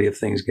possibility of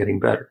things getting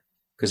better.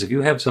 Because if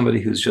you have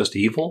somebody who's just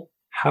evil,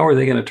 how are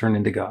they going to turn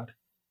into God?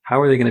 How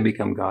are they going to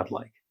become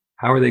godlike?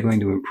 How are they going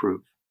to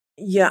improve?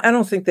 Yeah, I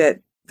don't think that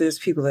there's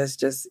people that's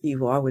just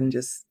evil. I wouldn't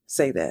just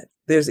say that.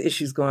 There's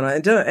issues going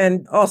on.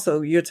 And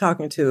also, you're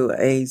talking to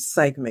a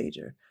psych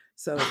major.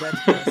 So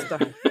that's where I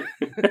started.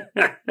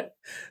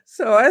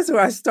 So that's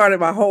where I started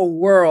my whole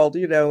world,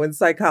 in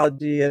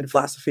psychology and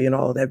philosophy and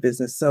all of that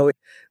business. So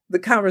the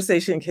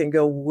conversation can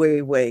go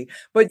way, way.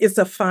 But it's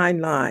a fine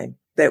line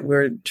that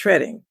we're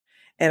treading.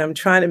 And I'm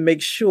trying to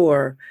make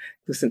sure,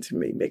 listen to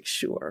me, make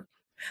sure.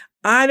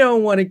 I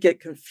don't want to get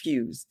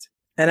confused.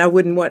 And I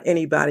wouldn't want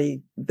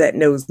anybody that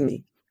knows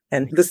me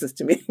and listens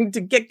to me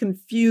to get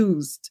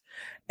confused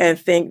and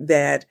think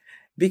that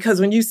because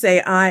when you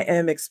say I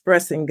am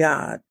expressing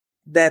God,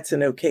 that's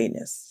an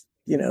okayness.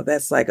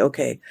 That's like,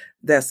 okay,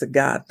 that's a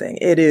God thing.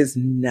 It is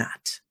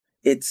not.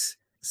 It's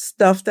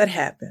stuff that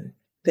happened.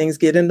 Things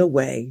get in the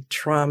way,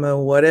 trauma,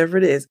 whatever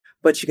it is,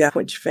 but you got to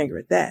point your finger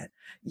at that.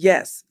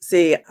 Yes.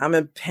 See, I'm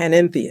a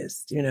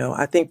panentheist.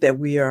 I think that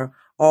we are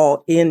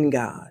all in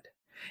God.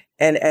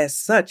 And as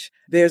such,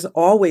 there's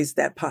always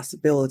that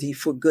possibility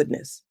for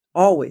goodness.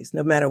 Always,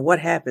 no matter what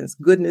happens,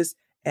 goodness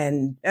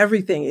and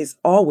everything is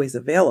always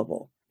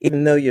available.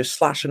 Even though you're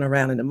sloshing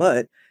around in the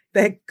mud,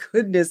 that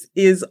goodness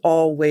is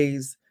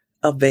always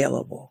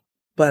available.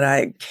 But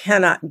I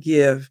cannot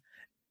give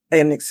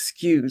an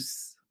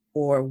excuse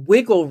or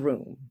wiggle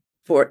room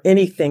for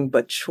anything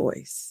but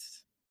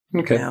choice.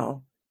 Okay.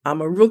 Now,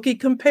 I'm a rookie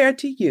compared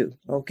to you,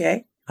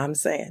 okay? I'm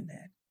saying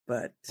that.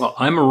 But well,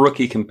 I'm a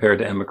rookie compared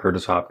to Emma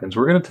Curtis Hopkins.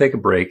 We're going to take a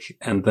break,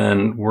 and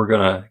then we're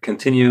going to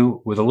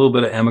continue with a little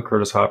bit of Emma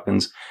Curtis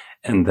Hopkins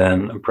and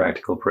then a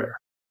practical prayer.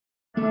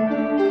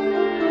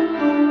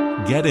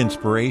 Get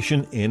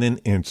inspiration in an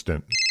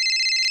instant.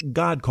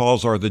 God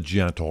calls are the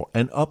gentle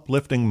and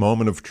uplifting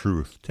moment of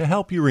truth to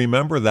help you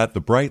remember that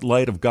the bright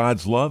light of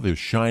God's love is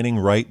shining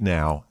right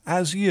now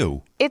as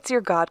you. It's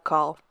your God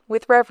Call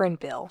with Reverend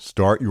Bill.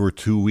 Start your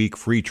 2-week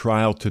free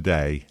trial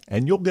today,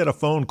 and you'll get a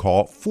phone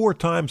call 4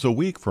 times a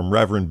week from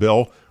Reverend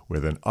Bill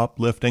with an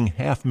uplifting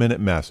half-minute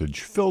message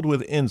filled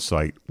with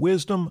insight,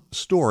 wisdom,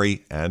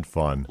 story, and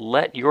fun.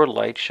 Let your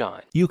light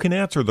shine. You can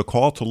answer the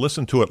call to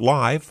listen to it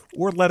live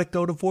or let it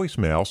go to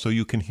voicemail so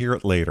you can hear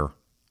it later.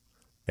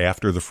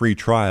 After the free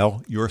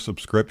trial, your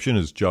subscription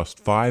is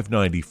just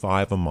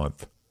 $5.95 a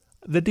month.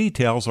 The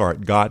details are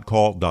at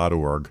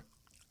godcall.org.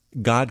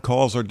 God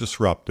calls are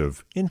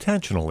disruptive,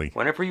 intentionally.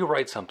 Whenever you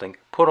write something,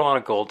 put on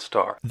a gold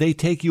star. They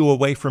take you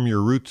away from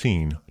your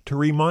routine to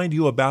remind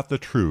you about the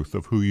truth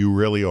of who you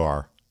really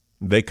are.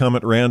 They come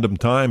at random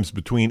times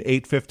between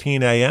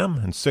 8:15 a.m.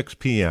 and 6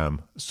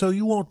 p.m., so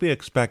you won't be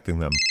expecting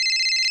them.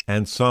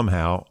 And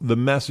somehow, the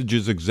message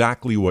is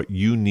exactly what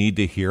you need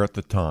to hear at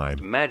the time.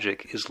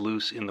 Magic is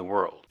loose in the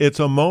world. It's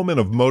a moment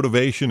of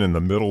motivation in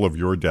the middle of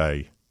your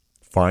day.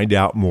 Find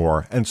out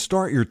more and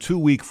start your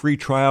 2-week free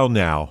trial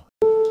now.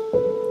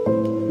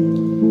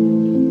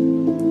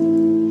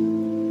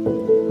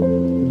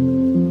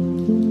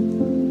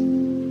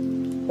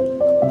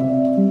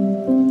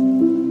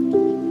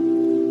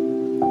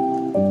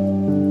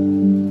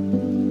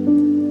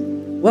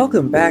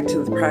 Welcome back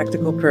to the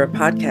Practical Prayer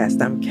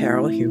Podcast. I'm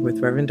Carol here with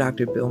Reverend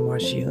Dr. Bill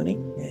Marcioni.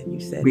 And you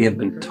said we have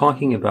been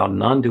talking about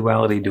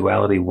non-duality,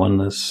 duality,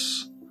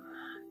 oneness,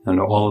 and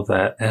all of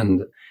that.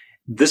 And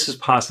this is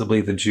possibly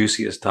the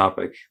juiciest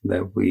topic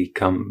that we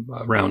come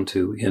around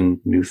to in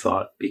New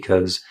Thought,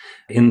 because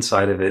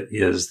inside of it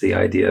is the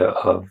idea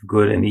of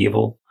good and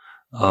evil,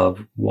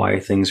 of why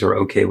things are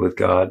okay with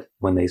God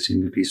when they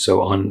seem to be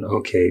so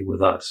un-okay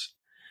with us.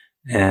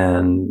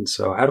 And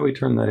so how do we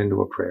turn that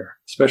into a prayer,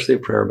 especially a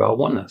prayer about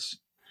oneness?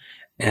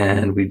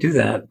 And we do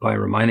that by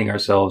reminding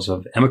ourselves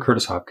of Emma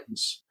Curtis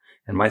Hopkins.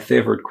 And my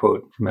favorite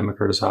quote from Emma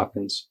Curtis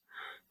Hopkins,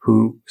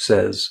 who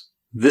says,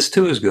 "This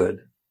too is good.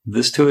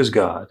 This too is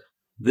God.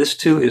 This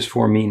too is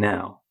for me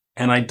now.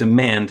 And I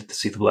demand to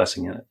see the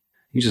blessing in it."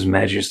 You just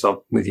imagine yourself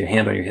with your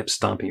hand on your hip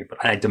stomping your foot.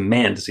 I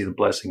demand to see the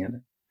blessing in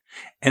it.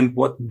 And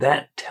what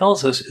that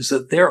tells us is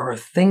that there are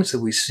things that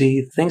we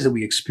see, things that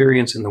we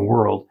experience in the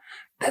world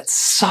that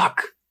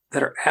suck,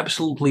 that are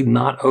absolutely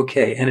not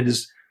okay. And it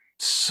is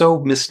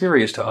so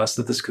mysterious to us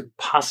that this could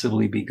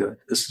possibly be good.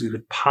 This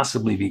could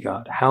possibly be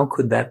God. How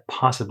could that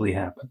possibly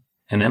happen?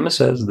 And Emma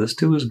says, this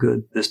too is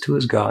good. This too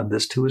is God.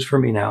 This too is for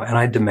me now. And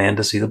I demand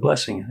to see the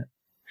blessing in it.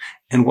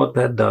 And what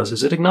that does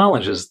is it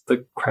acknowledges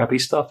the crappy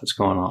stuff that's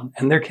going on.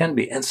 And there can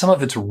be. And some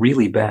of it's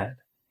really bad.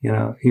 You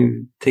know,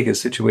 you take a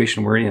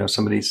situation where,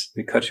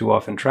 they cut you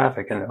off in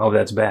traffic and, oh,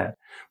 that's bad.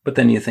 But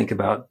then you think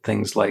about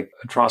things like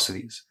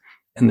atrocities.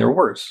 And they're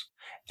worse.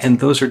 And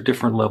those are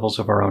different levels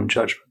of our own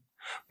judgment.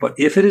 But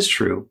if it is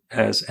true,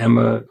 as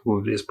Emma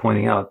is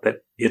pointing out, that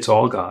it's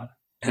all God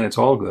and it's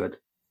all good,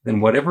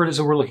 then whatever it is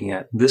that we're looking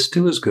at, this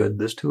too is good,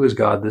 this too is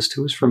God, this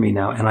too is for me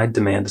now, and I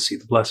demand to see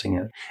the blessing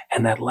in it.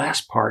 And that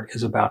last part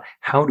is about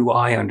how do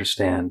I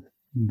understand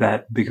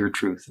that bigger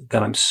truth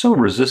that I'm so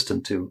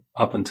resistant to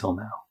up until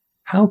now?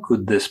 How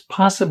could this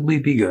possibly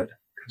be good?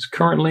 Because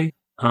currently,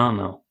 I don't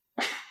know.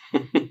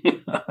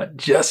 I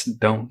just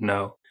don't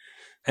know.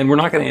 And we're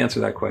not going to answer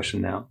that question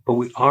now, but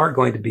we are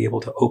going to be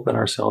able to open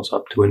ourselves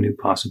up to a new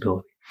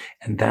possibility.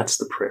 And that's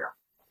the prayer.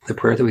 The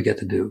prayer that we get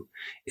to do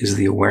is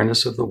the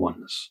awareness of the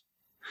oneness.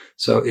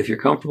 So if you're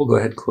comfortable, go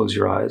ahead and close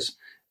your eyes.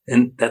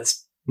 And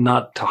that's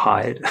not to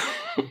hide.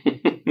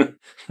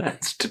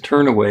 That's to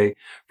turn away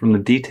from the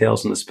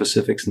details and the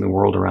specifics in the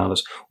world around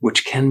us,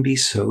 which can be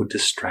so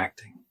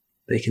distracting.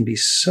 They can be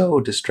so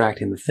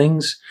distracting. The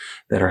things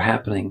that are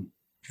happening,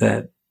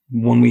 that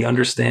when we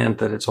understand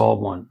that it's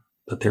all one,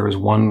 that there is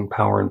one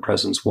power and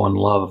presence, one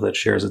love that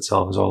shares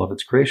itself as all of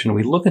its creation.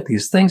 We look at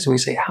these things and we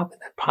say, how could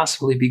that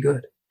possibly be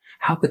good?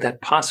 How could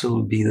that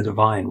possibly be the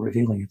divine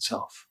revealing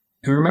itself?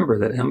 And remember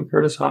that Emma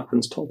Curtis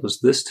Hopkins told us,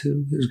 this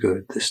too is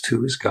good, this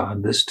too is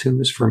God, this too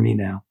is for me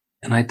now,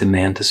 and I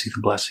demand to see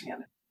the blessing in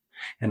it.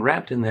 And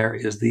wrapped in there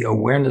is the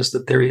awareness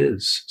that there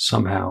is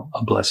somehow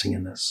a blessing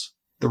in this.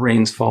 The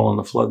rains fall and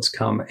the floods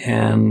come,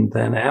 and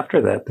then after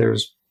that,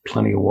 there's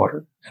plenty of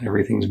water and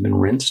everything's been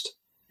rinsed.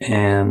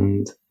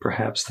 And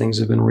perhaps things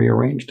have been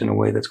rearranged in a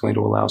way that's going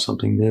to allow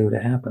something new to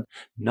happen.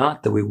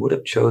 Not that we would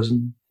have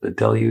chosen the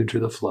deluge or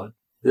the flood.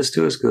 This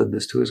too is good.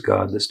 This too is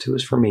God. This too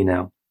is for me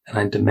now. And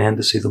I demand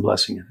to see the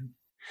blessing in it.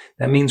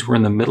 That means we're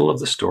in the middle of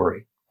the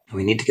story. And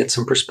we need to get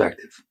some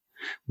perspective.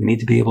 We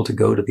need to be able to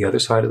go to the other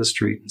side of the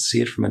street and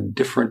see it from a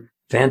different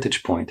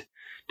vantage point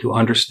to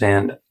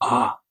understand,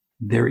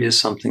 there is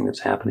something that's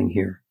happening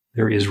here.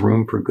 There is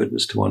room for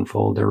goodness to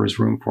unfold. There is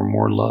room for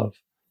more love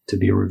to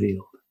be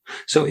revealed.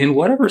 So in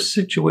whatever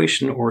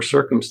situation or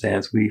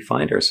circumstance we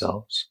find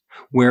ourselves,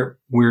 where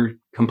we're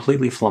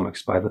completely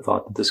flummoxed by the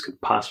thought that this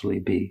could possibly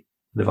be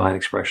the divine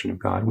expression of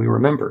God, we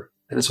remember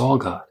that it's all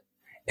God.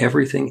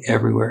 Everything,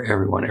 everywhere,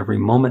 everyone, every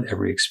moment,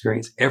 every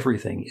experience,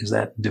 everything is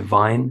that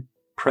divine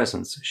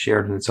presence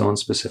shared in its own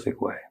specific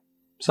way.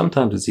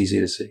 Sometimes it's easy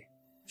to see.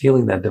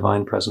 Feeling that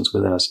divine presence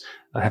within us,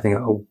 having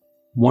a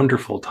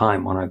wonderful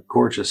time on a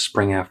gorgeous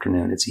spring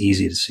afternoon, it's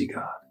easy to see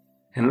God.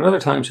 And at other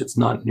times, it's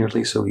not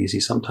nearly so easy.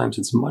 Sometimes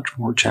it's much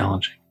more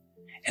challenging.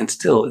 And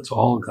still, it's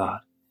all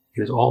God.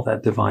 It is all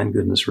that divine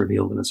goodness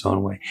revealed in its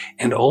own way,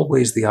 and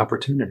always the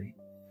opportunity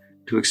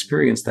to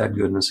experience that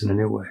goodness in a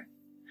new way.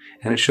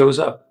 And it shows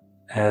up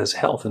as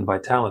health and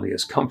vitality,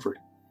 as comfort,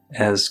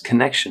 as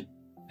connection,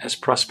 as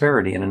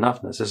prosperity and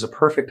enoughness, as a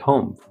perfect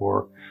home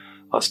for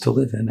us to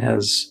live in,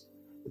 as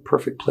the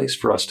perfect place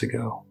for us to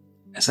go,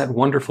 as that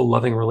wonderful,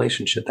 loving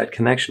relationship, that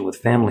connection with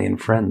family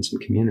and friends and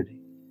community.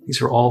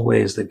 These are all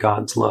ways that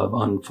God's love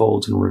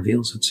unfolds and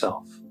reveals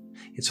itself.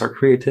 It's our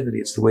creativity.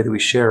 It's the way that we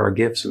share our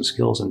gifts and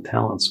skills and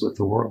talents with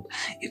the world.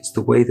 It's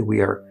the way that we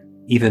are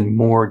even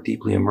more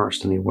deeply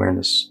immersed in the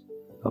awareness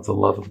of the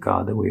love of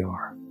God that we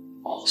are.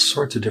 All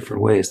sorts of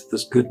different ways that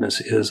this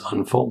goodness is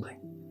unfolding.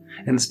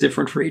 And it's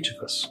different for each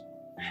of us.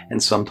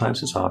 And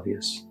sometimes it's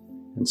obvious.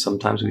 And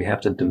sometimes we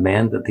have to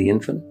demand that the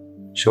infinite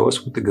show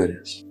us what the good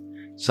is.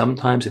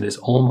 Sometimes it is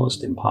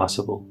almost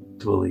impossible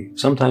to believe.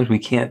 Sometimes we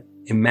can't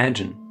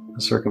imagine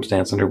a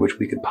circumstance under which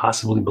we could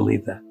possibly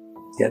believe that.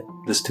 Yet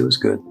this too is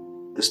good.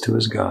 This too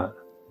is God.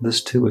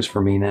 This too is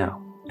for me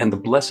now. And the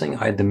blessing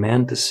I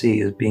demand to see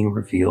is being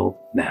revealed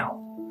now.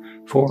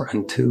 For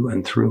and to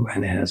and through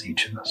and as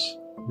each of us.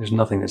 There's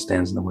nothing that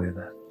stands in the way of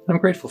that. I'm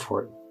grateful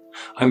for it.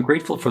 I'm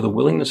grateful for the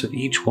willingness of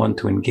each one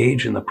to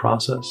engage in the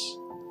process.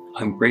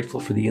 I'm grateful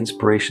for the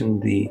inspiration,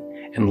 the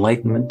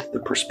enlightenment,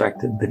 the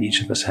perspective that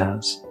each of us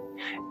has.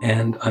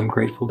 And I'm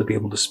grateful to be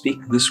able to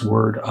speak this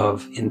word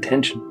of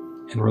intention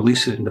and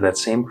release it into that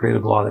same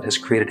creative law that has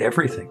created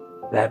everything,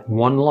 that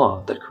one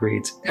law that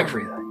creates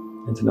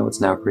everything, and to know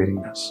it's now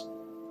creating this.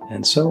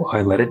 And so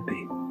I let it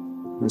be,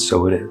 and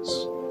so it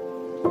is.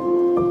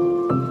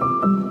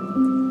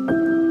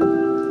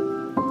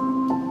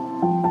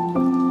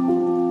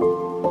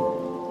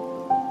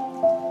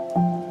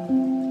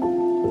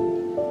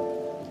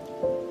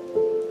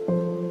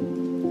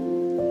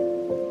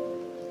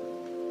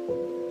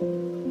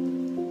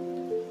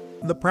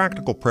 The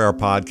Practical Prayer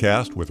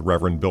Podcast with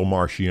Reverend Bill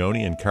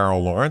Marcioni and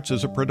Carol Lawrence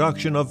is a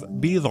production of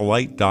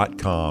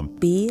BeTheLight.com.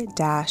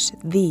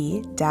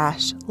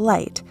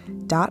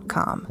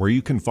 be-the-light.com, where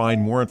you can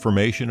find more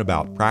information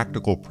about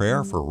practical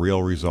prayer for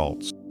real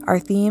results. Our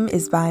theme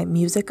is by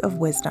Music of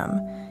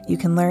Wisdom. You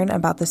can learn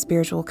about the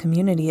spiritual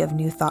community of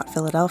New Thought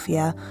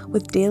Philadelphia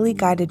with daily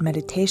guided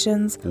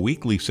meditations,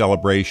 Weekly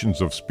celebrations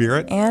of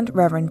spirit, and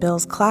Reverend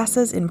Bill's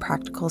classes in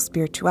practical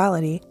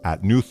spirituality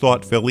at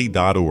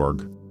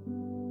newthoughtphilly.org.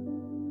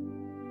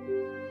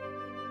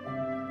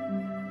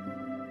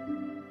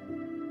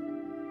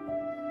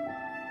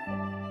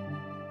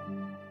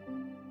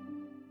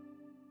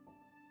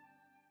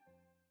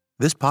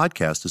 This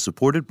podcast is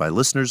supported by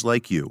listeners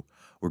like you.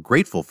 We're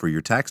grateful for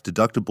your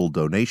tax-deductible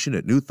donation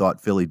at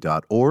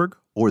newthoughtphilly.org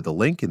or the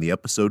link in the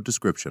episode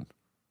description.